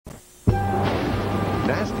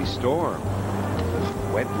Nasty storm.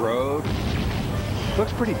 Wet road.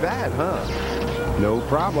 Looks pretty bad, huh? No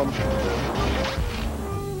problem.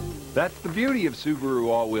 That's the beauty of Subaru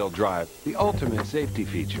all-wheel drive, the ultimate safety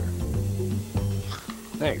feature.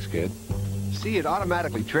 Thanks, kid. See, it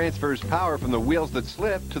automatically transfers power from the wheels that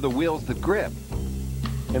slip to the wheels that grip.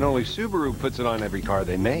 And only Subaru puts it on every car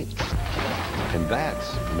they make. And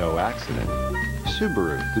that's no accident.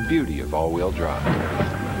 Subaru, the beauty of all-wheel drive.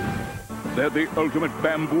 They're the ultimate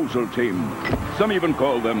Bamboozle team. Some even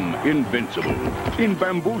call them invincible. In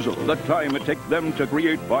Bamboozle, the time it takes them to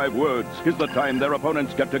create 5 words is the time their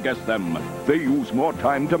opponents get to guess them. They use more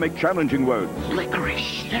time to make challenging words.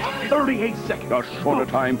 Licorice. 38 seconds. A shorter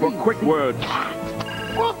time for quick words.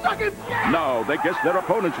 12 seconds. Now they guess their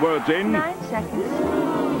opponent's words in 9 seconds.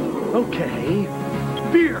 Okay.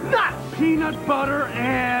 Beer, nuts, peanut butter,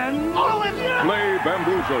 and olive. Play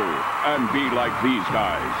Bamboozle and be like these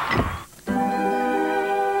guys. I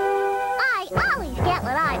always get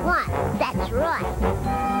what I want. That's right.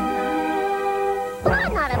 But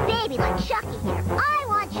I'm not a baby like Chucky here. I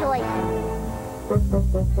want choices.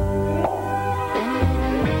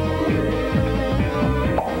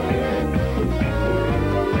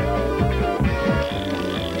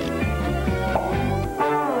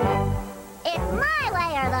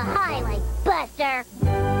 Buster.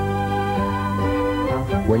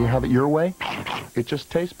 When you have it your way, it just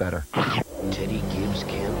tastes better. Teddy Gibbs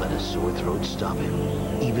can't let a sore throat stop him.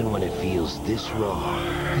 Even when it feels this raw,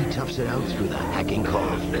 he toughs it out through the hacking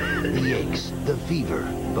cough, the aches, the fever.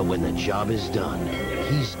 But when the job is done,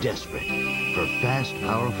 he's desperate for fast,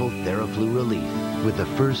 powerful Theraflu relief. With the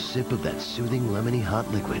first sip of that soothing lemony hot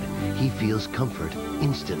liquid, he feels comfort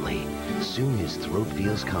instantly. Soon his throat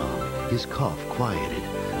feels calm, his cough quieted.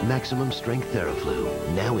 Maximum strength Theraflu,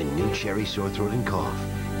 now in new cherry sore throat and cough.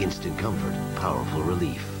 Instant comfort, powerful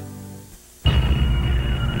relief.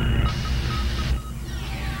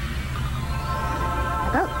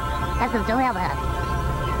 Oh, doesn't still have that.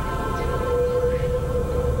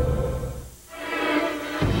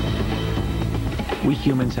 We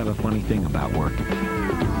humans have a funny thing about work.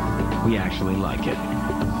 We actually like it.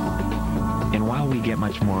 And while we get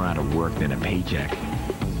much more out of work than a paycheck,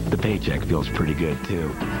 the paycheck feels pretty good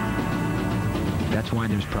too. That's why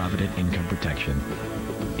there's Provident Income Protection.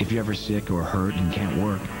 If you're ever sick or hurt and can't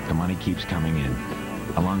work, the money keeps coming in,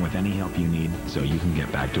 along with any help you need so you can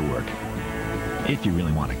get back to work. If you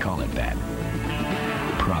really want to call it that.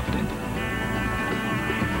 Provident.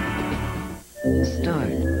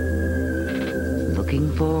 Start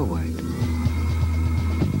looking forward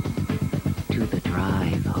to the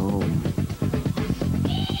drive home.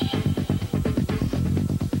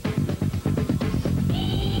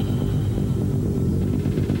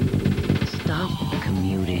 Stop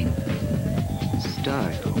commuting.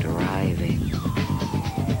 Start driving.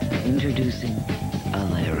 Introducing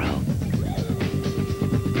Alero.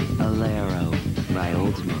 Alero by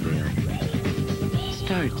Oldsmobile.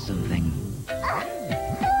 Start something.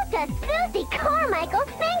 Who does Susie Carmichael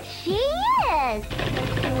think she is?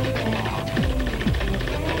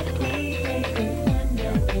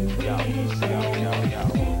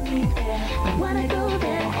 Wanna go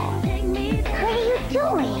there? Take me there. What are you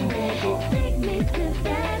doing? Take me to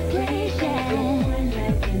that place,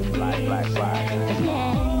 yeah. Fly.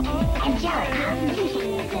 Yeah. Angelica.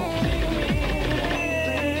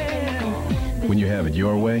 When you have it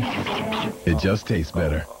your way, it just tastes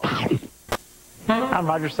better. I'm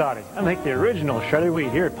Roger Soddy. I make the original shredded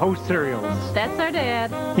wheat here at Post Cereals. That's our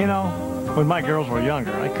dad. You know, when my girls were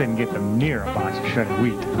younger, I couldn't get them near a box of shredded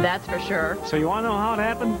wheat. That's for sure. So you want to know how it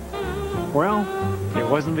happened? Well, it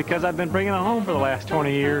wasn't because I've been bringing them home for the last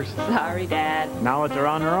 20 years. Sorry, Dad. Now that they're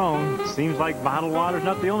on their own, seems like bottled water's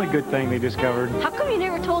not the only good thing they discovered. How come you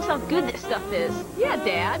never told us how good this stuff is? Yeah,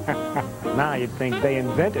 Dad. Now you'd think they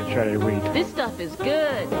invented shredded wheat. This stuff is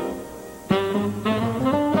good.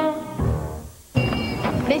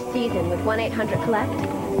 This season with 1-800-COLLECT,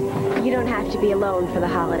 you don't have to be alone for the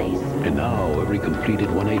holidays. And now every completed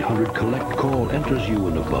 1-800-COLLECT call enters you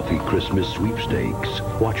in the Buffy Christmas sweepstakes.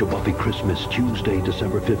 Watch a Buffy Christmas Tuesday,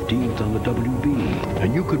 December 15th on the WB,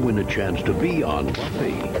 and you could win a chance to be on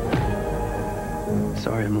Buffy.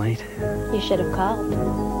 Sorry I'm late. You should have called.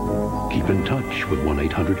 Keep in touch with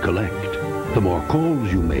 1-800-COLLECT. The more calls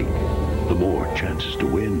you make, the more chances to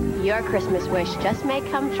win. Your Christmas wish just may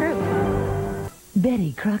come true.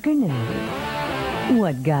 Betty Crocker knows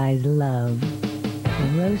what guys love.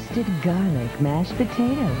 Roasted garlic mashed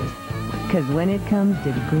potatoes. Because when it comes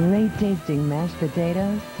to great tasting mashed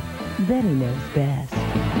potatoes, Betty knows best.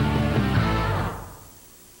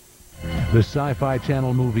 The Sci-Fi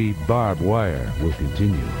Channel movie Barbed Wire will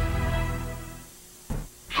continue.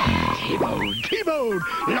 T-bone, T-bone.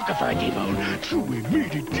 Looking for a T-bone. Chewy,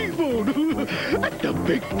 meaty T-bone. At the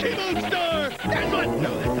big T-bone store. There's one.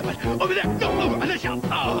 No, that's not one. Over there. No, over on the shelf.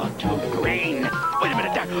 Oh, too green. Wait a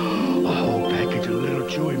minute there. Oh, package of little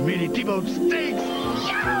chewy, meaty T-bone steaks.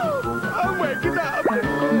 I'm waking up.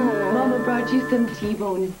 Mama brought you some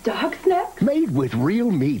T-bone dog snacks. Made with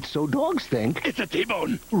real meat, so dogs think it's a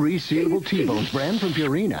T-bone. Resealable T-Bones brand from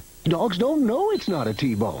Purina. Dogs don't know it's not a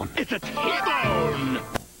T-bone. It's a T-bone.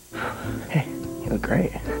 Hey, you look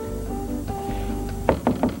great.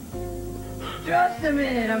 Just a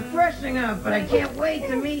minute, I'm freshening up, but I can't wait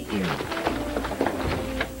to meet you.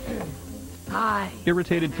 Hi.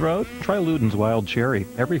 Irritated throat? Try Ludens Wild Cherry.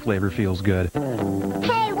 Every flavor feels good.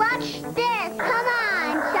 Hey, watch this. Come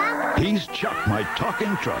on, Chuck. He's Chuck, my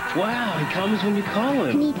talking truck. Wow, he comes when you call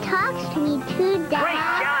him. And he talks to me too, Dad. Great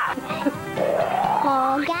job.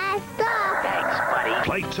 Oh, guys, stop. Thanks, buddy.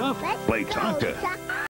 Play tough, play Tonka.